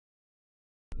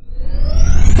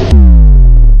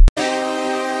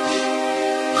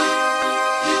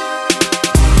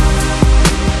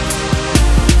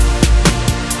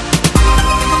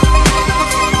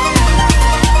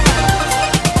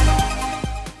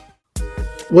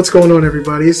What's going on,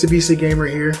 everybody? It's the Beastly Gamer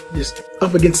here, just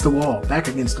up against the wall, back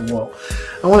against the wall.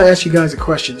 I want to ask you guys a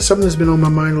question. It's something that's been on my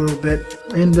mind a little bit,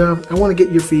 and I want to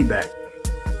get your feedback.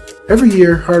 Every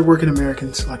year, hard-working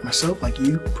Americans like myself, like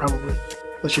you, probably,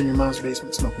 unless you're in your mom's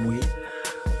basement smoking weed,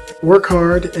 work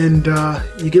hard and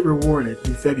you get rewarded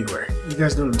in February. You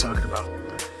guys know what I'm talking about.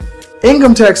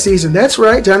 Income tax season. That's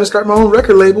right. Time to start my own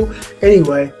record label.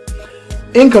 Anyway,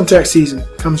 income tax season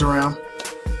comes around,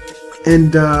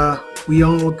 and we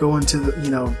all go into the,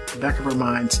 the back of our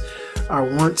minds, our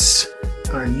wants,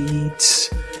 our needs,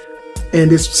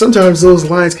 and it's sometimes those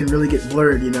lines can really get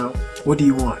blurred. What do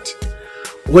you want?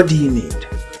 What do you need?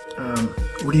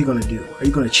 What are you going to do? Are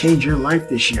you going to change your life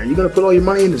this year? Are you going to put all your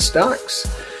money into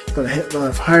stocks? You're going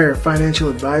to hire a financial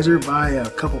advisor, buy a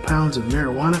couple pounds of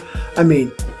marijuana? I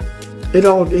mean, it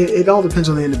all depends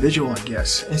on the individual, I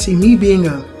guess. And see, me being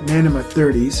a man in my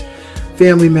 30s,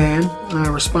 family man,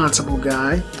 a responsible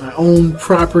guy, I own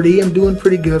property, I'm doing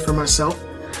pretty good for myself.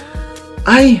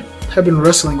 I have been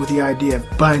wrestling with the idea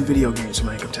of buying video games with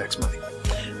my income tax money.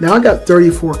 Now, I got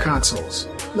 34 consoles.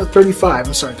 No, 35.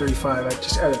 I'm sorry, 35. I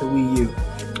just added the Wii-U.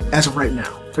 As of right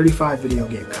now, 35 video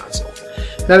game consoles.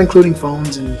 Not including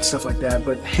phones and stuff like that,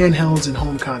 but handhelds and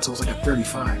home consoles, I got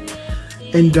 35.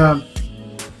 And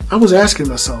I was asking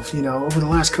myself, over the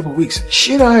last couple of weeks,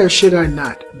 should I or should I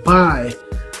not buy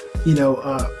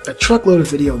a truckload of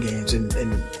video games and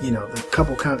the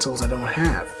couple consoles I don't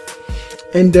have?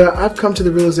 And I've come to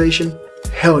the realization,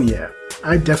 hell yeah,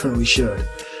 I definitely should.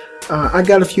 I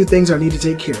got a few things I need to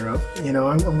take care of. I'm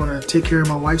going to take care of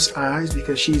my wife's eyes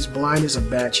because she's blind as a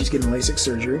bat. She's getting LASIK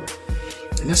surgery.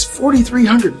 And that's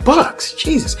 $4,300.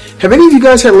 Jesus. Have any of you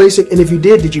guys had LASIK? And if you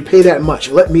did you pay that much?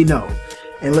 Let me know.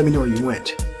 And let me know where you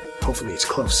went. Hopefully it's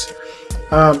close.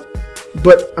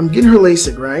 But I'm getting her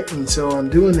LASIK, right? And so I'm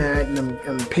doing that, and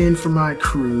I'm paying for my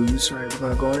cruise, right? We're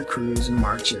going to go on a cruise in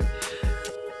March. And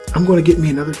I'm going to get me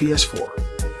another PS4.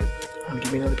 I'm going to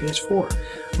get me another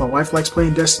PS4. My wife likes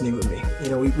playing Destiny with me.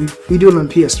 We do it on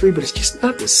PS3, but it's just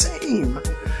not the same.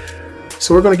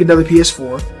 So we're going to get another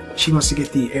PS4. She wants to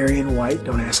get the Aryan White.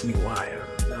 Don't ask me why.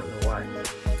 I don't know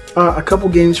why. A couple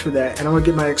games for that, and I'm going to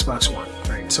get my Xbox One.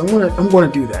 Right? So I'm going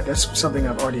to do that. That's something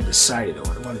I've already decided on.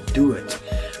 I want to do it.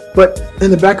 But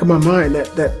in the back of my mind,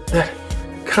 that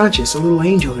conscious, a little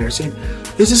angel there saying,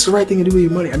 is this the right thing to do with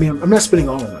your money? I mean, I'm not spending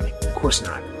all my money. Of course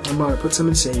not. I'm going to put some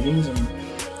in savings.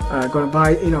 I'm going to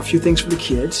buy, a few things for the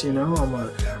kids. I'm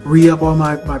going to re-up all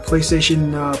my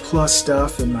PlayStation Plus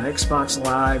stuff and my Xbox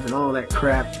Live and all that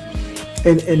crap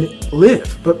and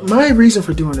live. But my reason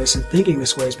for doing this and thinking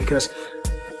this way is because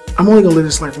I'm only going to live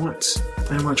this life once.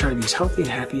 And I'm going to try to be as healthy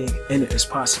and happy in it as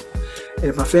possible. And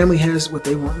if my family has what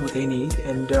they want and what they need,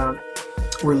 and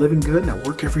we're living good, and I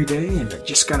work every day, and I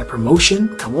just got a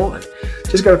promotion, come on.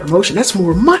 Just got a promotion. That's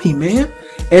more money, man.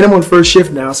 And I'm on first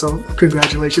shift now, so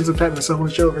congratulations. I'm patting myself on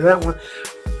the shoulder for that one.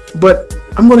 But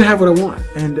I'm going to have what I want.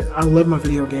 And I love my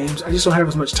video games. I just don't have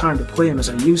as much time to play them as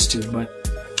I used to, but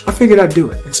I figured I'd do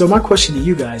it. And so my question to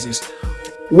you guys is,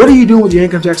 what are you doing with your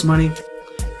income tax money?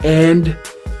 And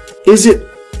is it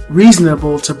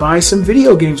reasonable to buy some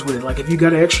video games with it? Like if you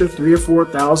got an extra $3,000 or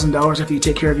 $4,000 after you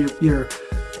take care of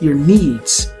your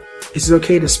needs, is it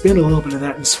okay to spend a little bit of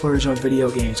that and splurge on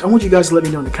video games? I want you guys to let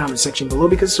me know in the comment section below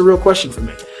because it's a real question for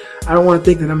me. I don't want to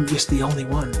think that I'm just the only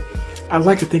one. I'd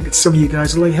like to think that some of you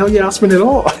guys are like, hell yeah, I'll spend it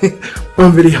all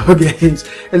on video games.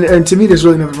 And to me, there's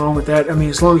really nothing wrong with that. I mean,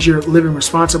 as long as you're living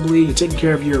responsibly, you're taking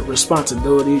care of your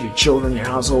responsibilities, your children, your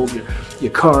household,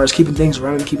 your cars, keeping things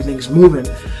running, keeping things moving,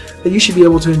 that you should be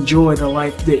able to enjoy the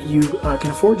life that you can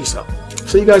afford yourself.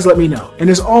 So you guys let me know. And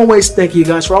as always, thank you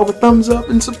guys for all the thumbs up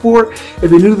and support.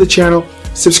 If you're new to the channel,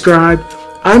 subscribe.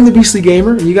 I'm the Beastly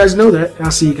Gamer, and you guys know that. And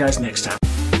I'll see you guys next time.